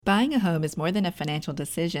Buying a home is more than a financial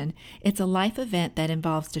decision. It's a life event that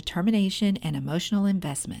involves determination and emotional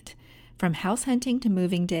investment. From house hunting to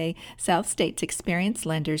moving day, South State's experienced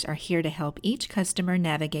lenders are here to help each customer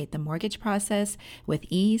navigate the mortgage process with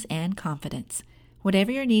ease and confidence.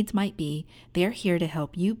 Whatever your needs might be, they're here to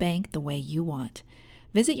help you bank the way you want.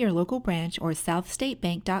 Visit your local branch or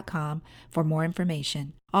southstatebank.com for more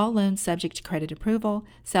information. All loans subject to credit approval.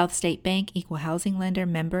 South State Bank, Equal Housing Lender,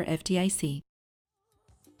 member FDIC.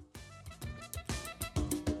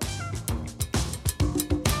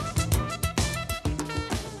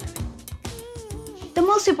 The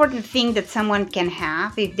most important thing that someone can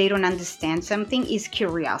have if they don't understand something is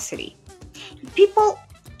curiosity. People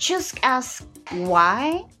just ask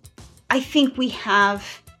why. I think we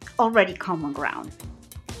have already common ground.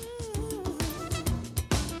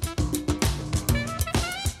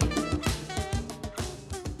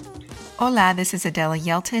 Hola, this is Adela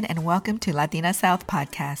Yelton, and welcome to Latina South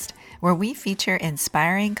Podcast, where we feature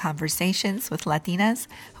inspiring conversations with Latinas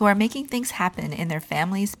who are making things happen in their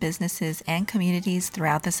families, businesses, and communities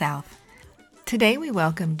throughout the South. Today we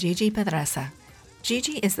welcome Gigi Pedraza.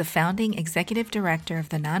 Gigi is the founding executive director of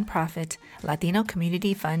the nonprofit Latino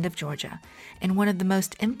Community Fund of Georgia and one of the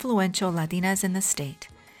most influential Latinas in the state.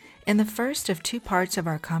 In the first of two parts of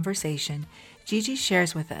our conversation, Gigi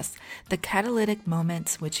shares with us the catalytic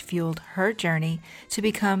moments which fueled her journey to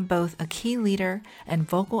become both a key leader and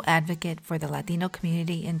vocal advocate for the Latino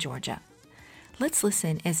community in Georgia. Let's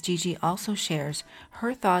listen as Gigi also shares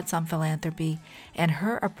her thoughts on philanthropy and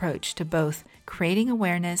her approach to both creating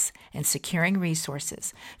awareness and securing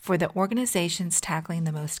resources for the organizations tackling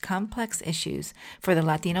the most complex issues for the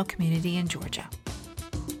Latino community in Georgia.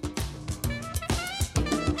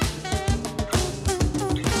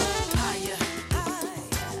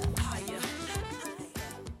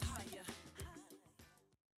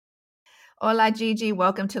 Hola, Gigi.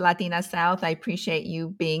 Welcome to Latina South. I appreciate you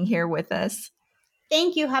being here with us.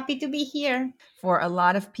 Thank you. Happy to be here. For a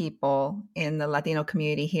lot of people in the Latino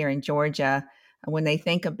community here in Georgia, when they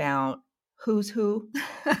think about who's who,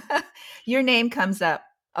 your name comes up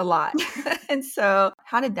a lot. And so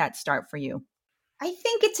how did that start for you? I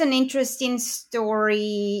think it's an interesting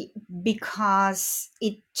story because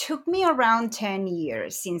it took me around 10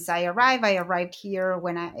 years since I arrived. I arrived here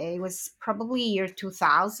when it was probably year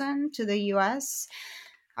 2000 to the US.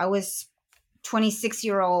 I was 26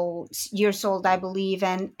 years old, I believe.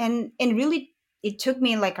 And really, it took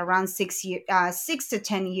me like around 6 to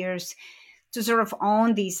 10 years to sort of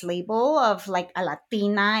own this label of like a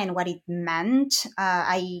Latina and what it meant.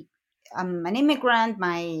 I'm an immigrant.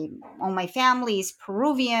 All my family is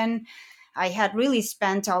Peruvian. I had really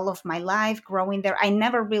spent all of my life growing there. I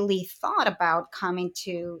never really thought about coming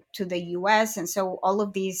to the US. And so all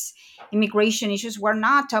of these immigration issues were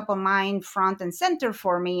not top of mind, front and center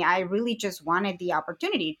for me. I really just wanted the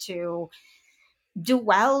opportunity to do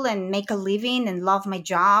well and make a living and love my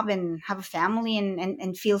job and have a family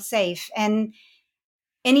and feel safe. And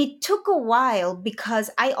it took a while because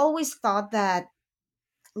I always thought that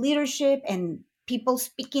leadership and people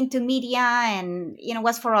speaking to media and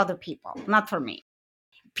was for other people, not for me.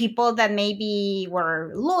 People that maybe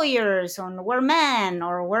were lawyers or were men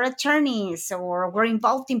or were attorneys or were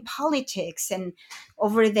involved in politics. And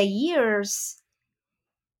over the years,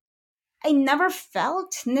 I never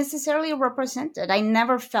felt necessarily represented. I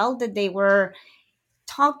never felt that they were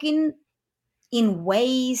talking in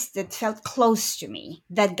ways that felt close to me,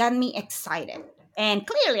 that got me excited. And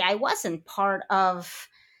clearly, I wasn't part of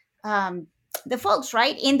the folks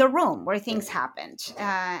right in the room where things happened.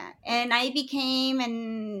 And I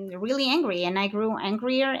became really angry, and I grew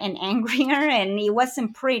angrier and angrier, and it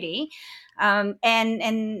wasn't pretty.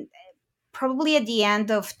 And probably at the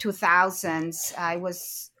end of 2000s, I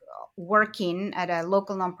was working at a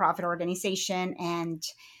local nonprofit organization, and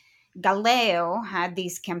Galileo had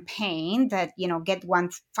this campaign that, get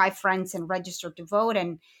 5 friends and register to vote.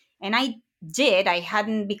 And I did. I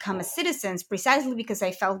hadn't become a citizen precisely because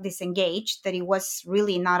I felt disengaged, that it was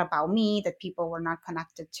really not about me, that people were not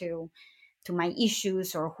connected to my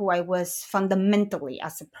issues or who I was fundamentally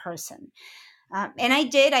as a person. And I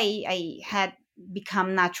did. I had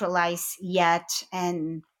become naturalized yet.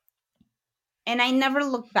 And I never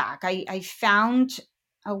looked back. I found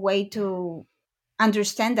a way to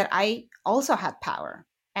understand that I also had power,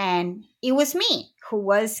 and it was me who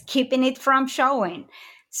was keeping it from showing.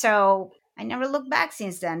 So I never looked back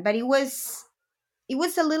since then, but it was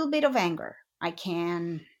a little bit of anger, I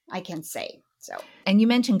can say. So, and you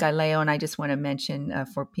mentioned Galileo, and I just want to mention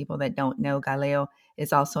for people that don't know, Galileo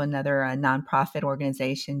is also another nonprofit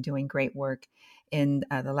organization doing great work in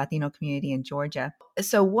the Latino community in Georgia.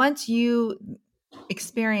 So once you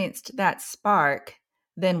experienced that spark,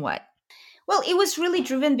 then what? Well, it was really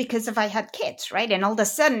driven because of I had kids, right? And all of a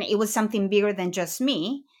sudden, it was something bigger than just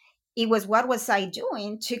me. It was what was I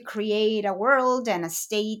doing to create a world and a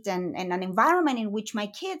state and an environment in which my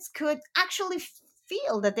kids could actually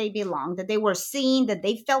feel that they belong, that they were seen, that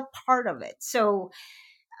they felt part of it. So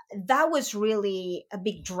that was really a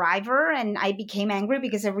big driver. And I became angry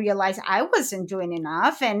because I realized I wasn't doing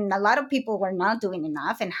enough and a lot of people were not doing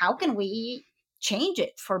enough. And how can we change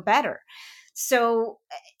it for better? So,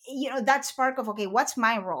 that spark of, okay, what's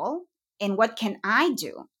my role and what can I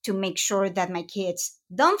do to make sure that my kids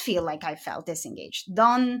don't feel like I felt disengaged,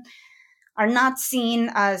 don't are not seen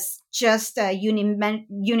as just a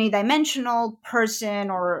unidimensional person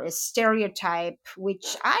or a stereotype,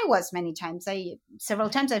 which I was many times. Several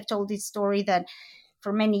times I've told this story that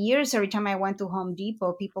for many years, every time I went to Home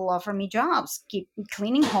Depot, people offer me jobs, keep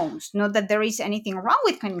cleaning homes. Not that there is anything wrong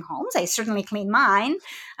with cleaning homes. I certainly clean mine.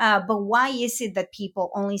 But why is it that people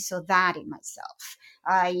only saw that in myself?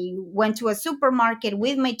 I went to a supermarket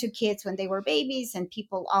with my two kids when they were babies, and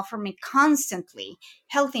people offer me constantly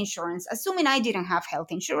health insurance, assuming I didn't have health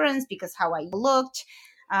insurance because how I looked.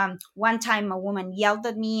 One time a woman yelled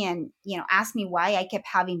at me and, asked me why I kept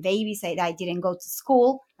having babies, that I didn't go to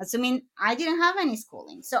school, assuming I didn't have any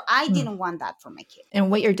schooling. So I didn't want that for my kids. And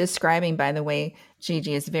what you're describing, by the way,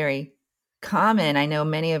 Gigi, is very common. I know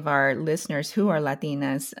many of our listeners who are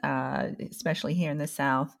Latinas, especially here in the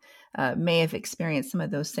South, may have experienced some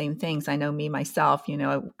of those same things. I know me myself,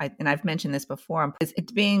 and I've mentioned this before,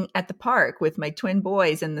 it's being at the park with my twin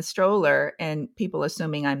boys in the stroller and people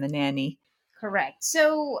assuming I'm the nanny. Correct.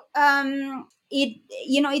 So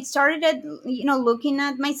it started at looking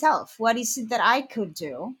at myself. What is it that I could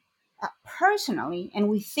do personally and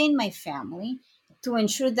within my family to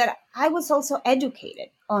ensure that I was also educated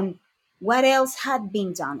on what else had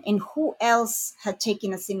been done and who else had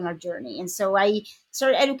taken a similar journey. And so I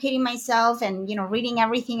started educating myself and reading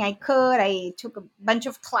everything I could. I took a bunch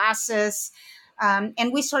of classes,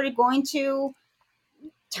 and we started going to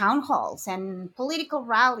town halls and political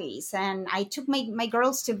rallies. And I took my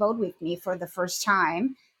girls to vote with me for the first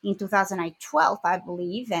time in 2012, I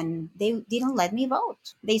believe, and they didn't let me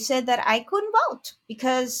vote. They said that I couldn't vote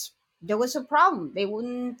because there was a problem. They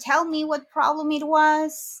wouldn't tell me what problem it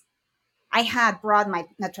was. I had brought my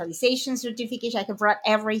naturalization certificate, I had brought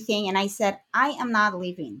everything, and I said, I am not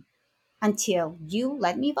leaving until you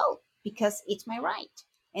let me vote because it's my right.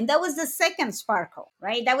 And that was the second sparkle,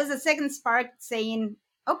 right? That was the second spark saying,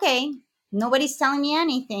 okay, nobody's telling me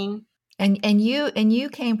anything. And you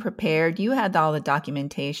came prepared. You had all the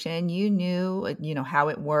documentation. You knew how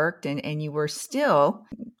it worked, and you were still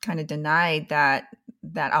kind of denied that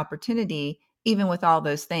opportunity, even with all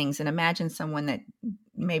those things. And imagine someone that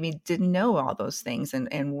maybe didn't know all those things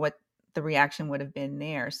and what the reaction would have been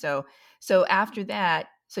there. So after that,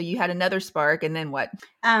 so you had another spark, and then what?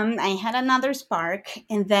 I had another spark,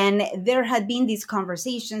 and then there had been these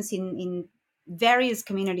conversations in various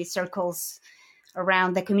community circles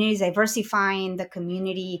around the community is diversifying, the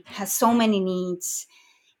community has so many needs.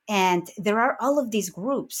 And there are all of these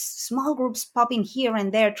groups, small groups popping here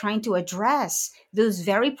and there trying to address those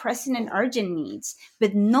very pressing and urgent needs.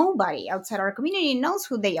 But nobody outside our community knows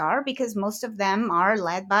who they are because most of them are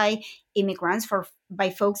led by immigrants, by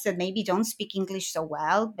folks that maybe don't speak English so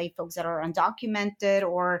well, by folks that are undocumented,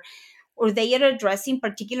 or they are addressing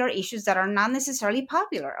particular issues that are not necessarily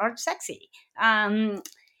popular or sexy.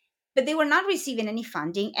 But they were not receiving any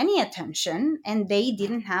funding, any attention, and they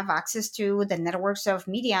didn't have access to the networks of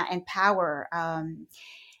media and power.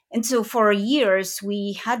 And so for years,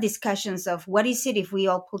 we had discussions of what is it if we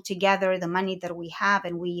all put together the money that we have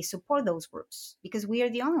and we support those groups because we are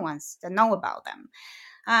the only ones that know about them.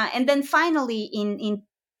 And then finally, in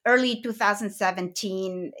early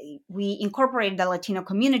 2017, we incorporated the Latino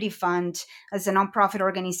Community Fund as a nonprofit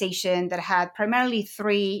organization that had primarily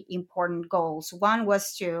three important goals. One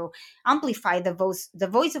was to amplify the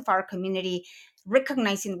voice of our community,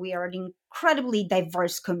 recognizing we are an incredibly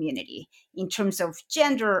diverse community in terms of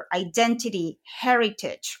gender, identity,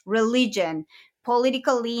 heritage, religion,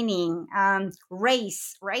 political leaning,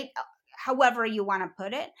 race, right? However you want to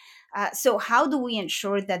put it. So how do we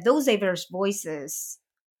ensure that those diverse voices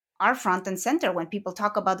are front and center when people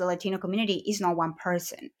talk about the Latino community? Is not one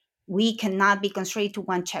person. We cannot be constrained to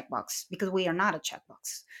one checkbox because we are not a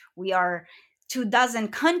checkbox. We are 24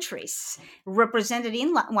 countries represented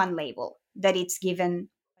in one label that it's given,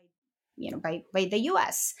 by the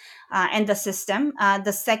U.S. And the system.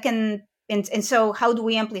 The second, and so how do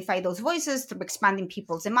we amplify those voices? Through expanding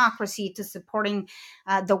people's democracy, to supporting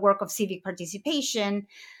the work of civic participation.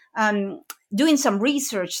 doing some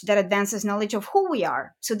research that advances knowledge of who we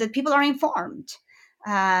are so that people are informed.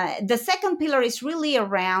 The second pillar is really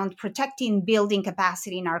around protecting, building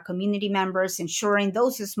capacity in our community members, ensuring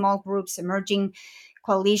those small groups, emerging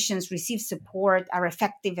coalitions receive support, are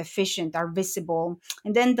effective, efficient, are visible.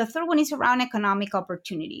 And then the third one is around economic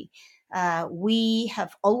opportunity. We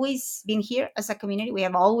have always been here as a community. We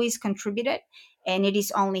have always contributed, and it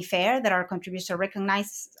is only fair that our contributions are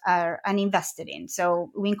recognized and invested in.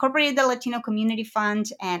 So we incorporated the Latino Community Fund,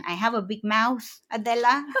 and I have a big mouth,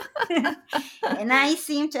 Adela, and I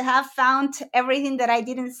seem to have found everything that I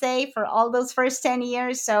didn't say for all those first 10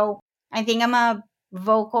 years. So I think I'm a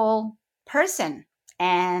vocal person,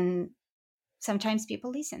 and sometimes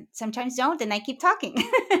people listen, sometimes don't, and I keep talking.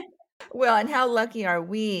 Well, and how lucky are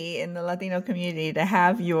we in the Latino community to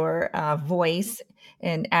have your voice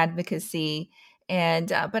and advocacy? And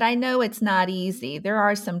but I know it's not easy. There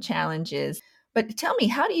are some challenges. But tell me,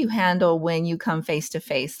 how do you handle when you come face to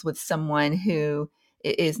face with someone who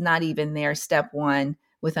is not even there, step one,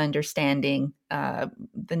 with understanding the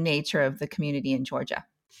nature of the community in Georgia?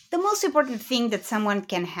 The most important thing that someone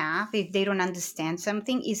can have if they don't understand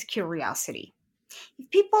something is curiosity. If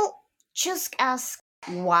people just ask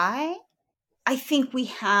why, I think we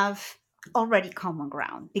have already common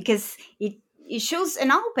ground, because it shows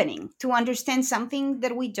an opening to understand something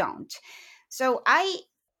that we don't. So I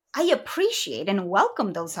appreciate and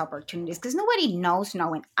welcome those opportunities, because nobody knows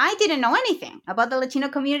knowing. I didn't know anything about the Latino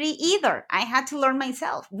community either. I had to learn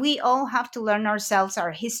myself. We all have to learn ourselves,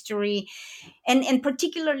 our history, and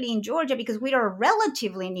particularly in Georgia, because we are a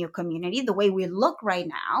relatively new community, the way we look right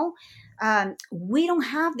now, we don't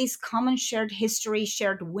have this common shared history,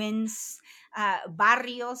 shared wins,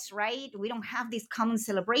 barrios, right? We don't have these common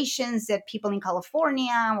celebrations that people in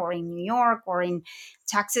California or in New York or in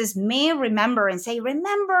Texas may remember and say,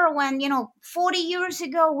 remember when, 40 years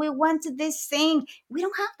ago we went to this thing. We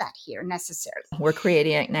don't have that here necessarily. We're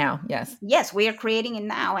creating it now. Yes. Yes, we are creating it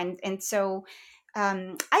now. And so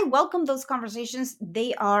I welcome those conversations.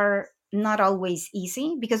 They are not always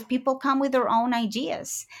easy because people come with their own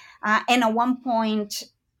ideas. And at one point,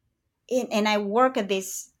 and I work at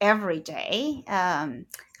this every day, I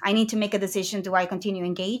need to make a decision. Do I continue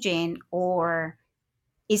engaging, or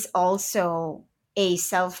is also a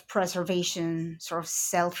self-preservation, sort of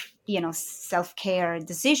self-care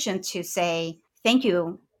decision to say, thank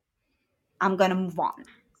you, I'm going to move on,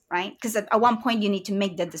 right? Because at one point you need to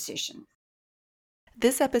make that decision.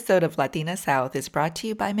 This episode of Latina South is brought to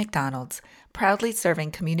you by McDonald's, proudly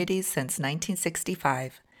serving communities since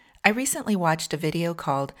 1965. I recently watched a video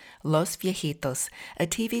called Los Viejitos, a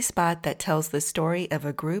TV spot that tells the story of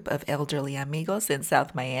a group of elderly amigos in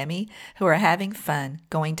South Miami who are having fun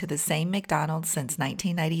going to the same McDonald's since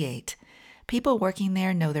 1998. People working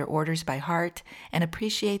there know their orders by heart and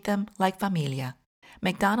appreciate them like familia.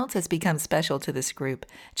 McDonald's has become special to this group,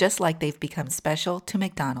 just like they've become special to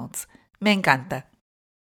McDonald's. Me encanta.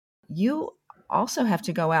 You also have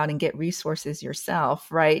to go out and get resources yourself,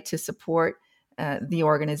 right, to support the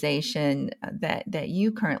organization that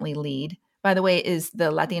you currently lead. By the way, is the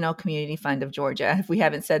Latino Community Fund of Georgia. If we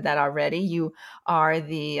haven't said that already, you are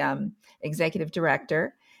the executive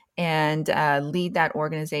director and lead that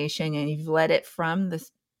organization, and you've led it from the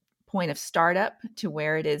point of startup to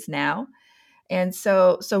where it is now. And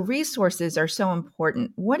so resources are so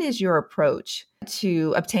important. What is your approach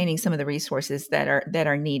to obtaining some of the resources that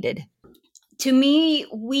are needed? To me,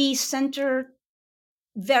 we center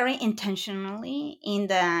very intentionally in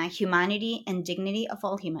the humanity and dignity of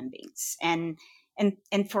all human beings. And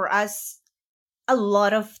for us, a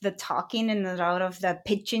lot of the talking and a lot of the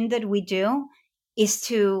pitching that we do is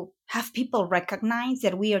to have people recognize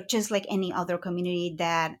that we are just like any other community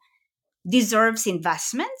that deserves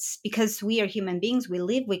investments, because we are human beings. We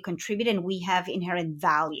live, we contribute, and we have inherent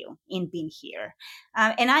value in being here.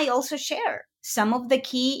 And I also share some of the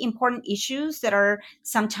key important issues that are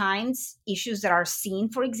sometimes issues that are seen,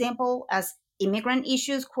 for example, as immigrant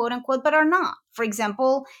issues, quote unquote, but are not. For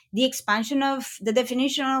example, the expansion of the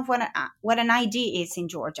definition of what an ID is in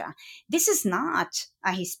Georgia. This is not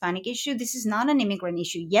a Hispanic issue. This is not an immigrant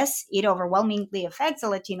issue. Yes, it overwhelmingly affects the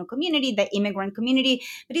Latino community, the immigrant community,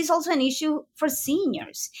 but it's also an issue for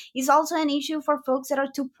seniors. It's also an issue for folks that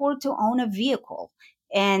are too poor to own a vehicle,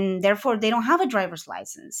 and therefore they don't have a driver's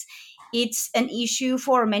license. It's an issue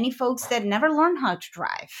for many folks that never learned how to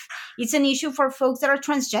drive. It's an issue for folks that are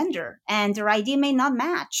transgender and their ID may not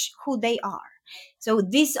match who they are. So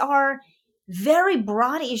these are very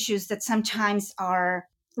broad issues that sometimes are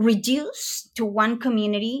reduced to one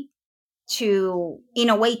community to, in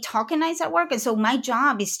a way, tokenize our work. And so my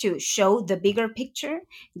job is to show the bigger picture,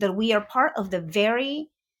 that we are part of the very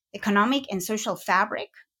economic and social fabric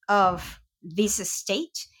of this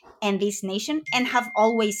state and this nation, and have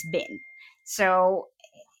always been. So,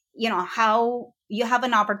 how you have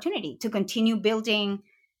an opportunity to continue building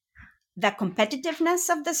the competitiveness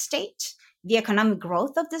of the state, the economic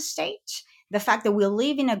growth of the state, the fact that we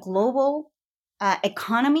live in a global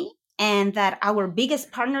economy, and that our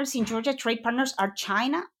biggest partners in Georgia, trade partners, are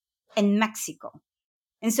China and Mexico.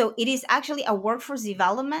 And so it is actually a workforce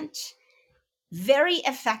development, very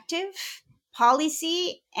effective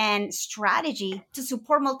policy and strategy to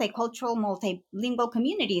support multicultural, multilingual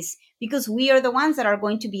communities, because we are the ones that are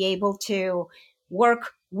going to be able to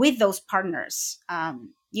work with those partners,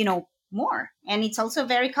 more. And it's also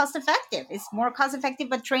very cost effective. It's more cost effective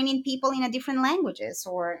by training people in a different languages,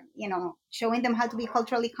 or, showing them how to be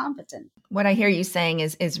culturally competent. What I hear you saying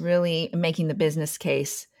is really making the business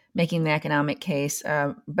case, making the economic case,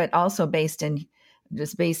 but also based in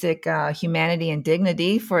just basic humanity and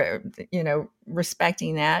dignity for,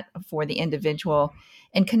 respecting that for the individual,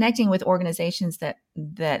 and connecting with organizations that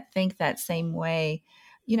think that same way.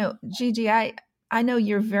 Gigi, I know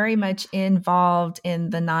you're very much involved in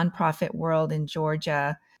the nonprofit world in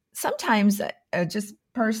Georgia. Sometimes, just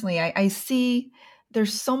personally, I see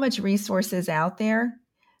there's so much resources out there,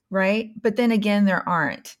 right? But then again, there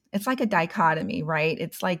aren't. It's like a dichotomy, right?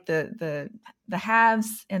 It's like the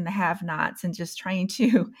haves and the have-nots, and just trying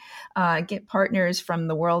to get partners from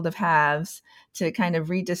the world of haves to kind of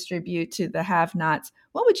redistribute to the have-nots.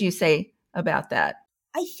 What would you say about that?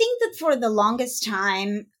 I think that for the longest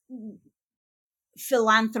time,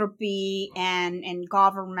 philanthropy and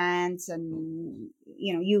governments, and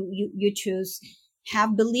you choose,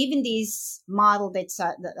 have believed in this model that's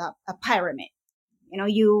a pyramid.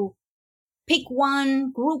 You pick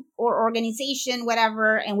one group or organization,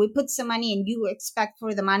 whatever, and we put some money, and you expect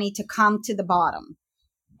for the money to come to the bottom.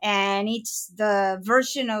 And it's the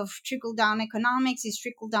version of trickle down economics, is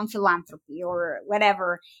trickle down philanthropy or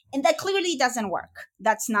whatever. And that clearly doesn't work.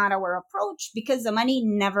 That's not our approach, because the money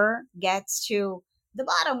never gets to the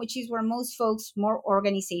bottom, which is where most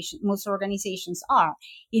organizations are.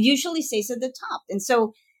 It usually stays at the top. And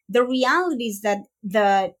so the reality is that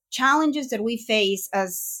the challenges that we face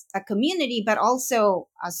as a community, but also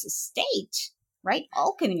as a state, right?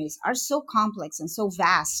 All communities are so complex and so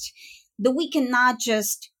vast that we cannot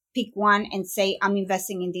just pick one and say, I'm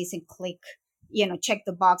investing in this, and click, check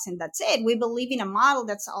the box, and that's it. We believe in a model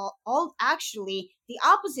that's all actually the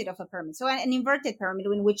opposite of a pyramid. So an inverted pyramid,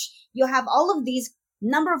 in which you have all of these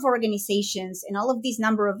number of organizations and all of these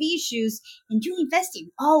number of issues, and you invest in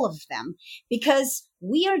all of them, because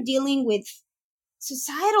we are dealing with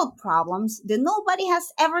societal problems that nobody has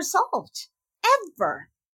ever solved, ever.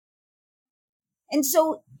 And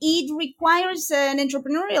so it requires an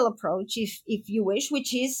entrepreneurial approach, if you wish,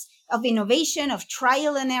 which is of innovation, of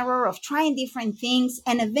trial and error, of trying different things.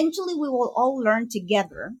 And eventually we will all learn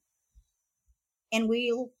together, and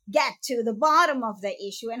we'll get to the bottom of the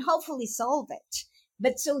issue and hopefully solve it.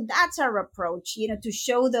 But so that's our approach, to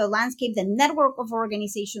show the landscape, the network of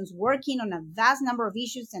organizations working on a vast number of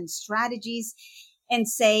issues and strategies, and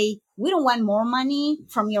say, we don't want more money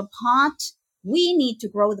from your pot. We need to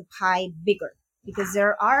grow the pie bigger, because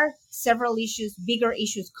there are several issues, bigger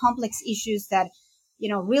issues, complex issues that,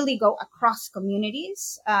 really go across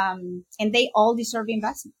communities, and they all deserve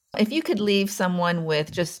investment. If you could leave someone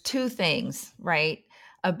with just two things, right,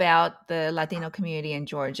 about the Latino community in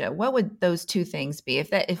Georgia, what would those two things be?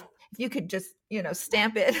 If you could just,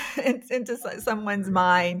 stamp it into someone's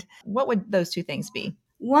mind, what would those two things be?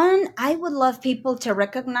 One, I would love people to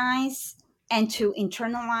recognize and to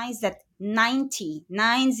internalize that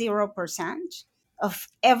 90% of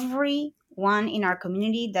everyone in our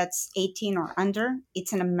community that's 18 or under,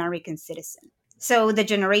 it's an American citizen. So the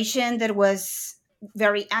generation that was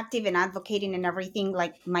very active and advocating and everything,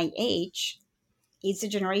 like my age, it's a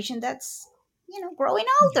generation that's, growing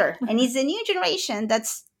older. And it's a new generation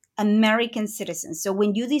that's American citizens. So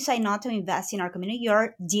when you decide not to invest in our community,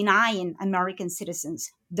 you're denying American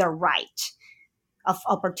citizens the right of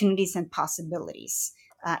opportunities and possibilities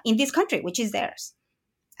in this country, which is theirs.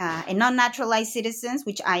 And not naturalized citizens,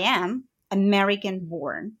 which I am, American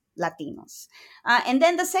born Latinos. And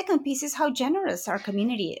then the second piece is how generous our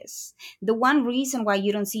community is. The one reason why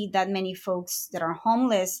you don't see that many folks that are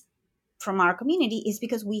homeless from our community is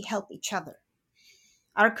because we help each other.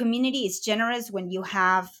 Our community is generous. When you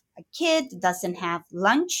have a kid that doesn't have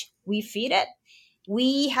lunch, we feed it.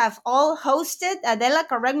 We have all hosted, Adela,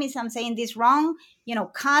 correct me if I'm saying this wrong,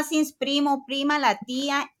 cousins, primo, prima, la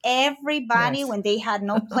tia, everybody, Yes. when they had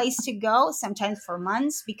no place to go, sometimes for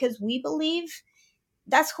months, because we believe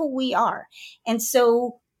that's who we are. And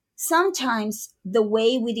so sometimes the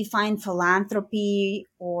way we define philanthropy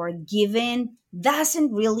or giving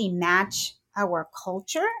doesn't really match our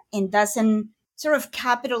culture and doesn't sort of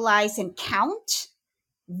capitalize and count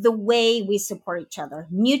the way we support each other.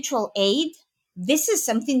 Mutual aid, this is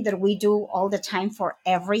something that we do all the time for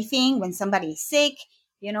everything. When somebody is sick,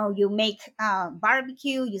 you make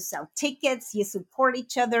barbecue, you sell tickets, you support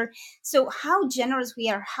each other. So how generous we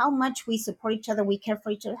are, how much we support each other, we care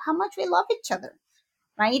for each other, how much we love each other,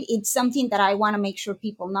 right? It's something that I want to make sure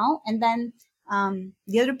people know. And then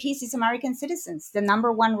the other piece is American citizens. The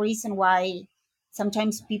number one reason why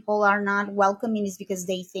sometimes people are not welcoming is because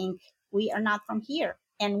they think we are not from here.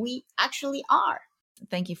 And we actually are.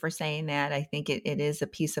 Thank you for saying that. I think it is a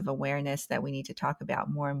piece of awareness that we need to talk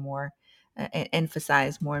about more and more, and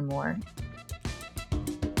emphasize more and more.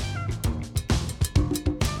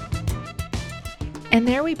 And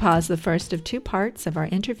there we pause the first of 2 parts of our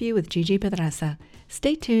interview with Gigi Pedraza.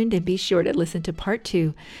 Stay tuned and be sure to listen to part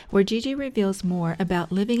 2, where Gigi reveals more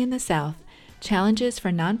about living in the South, challenges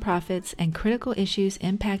for nonprofits, and critical issues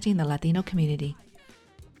impacting the Latino community.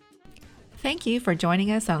 Thank you for joining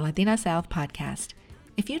us on Latina South Podcast.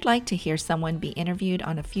 If you'd like to hear someone be interviewed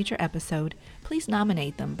on a future episode, please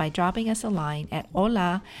nominate them by dropping us a line at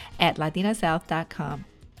hola@latinasouth.com.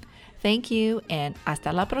 Thank you, and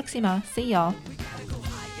hasta la próxima. See y'all.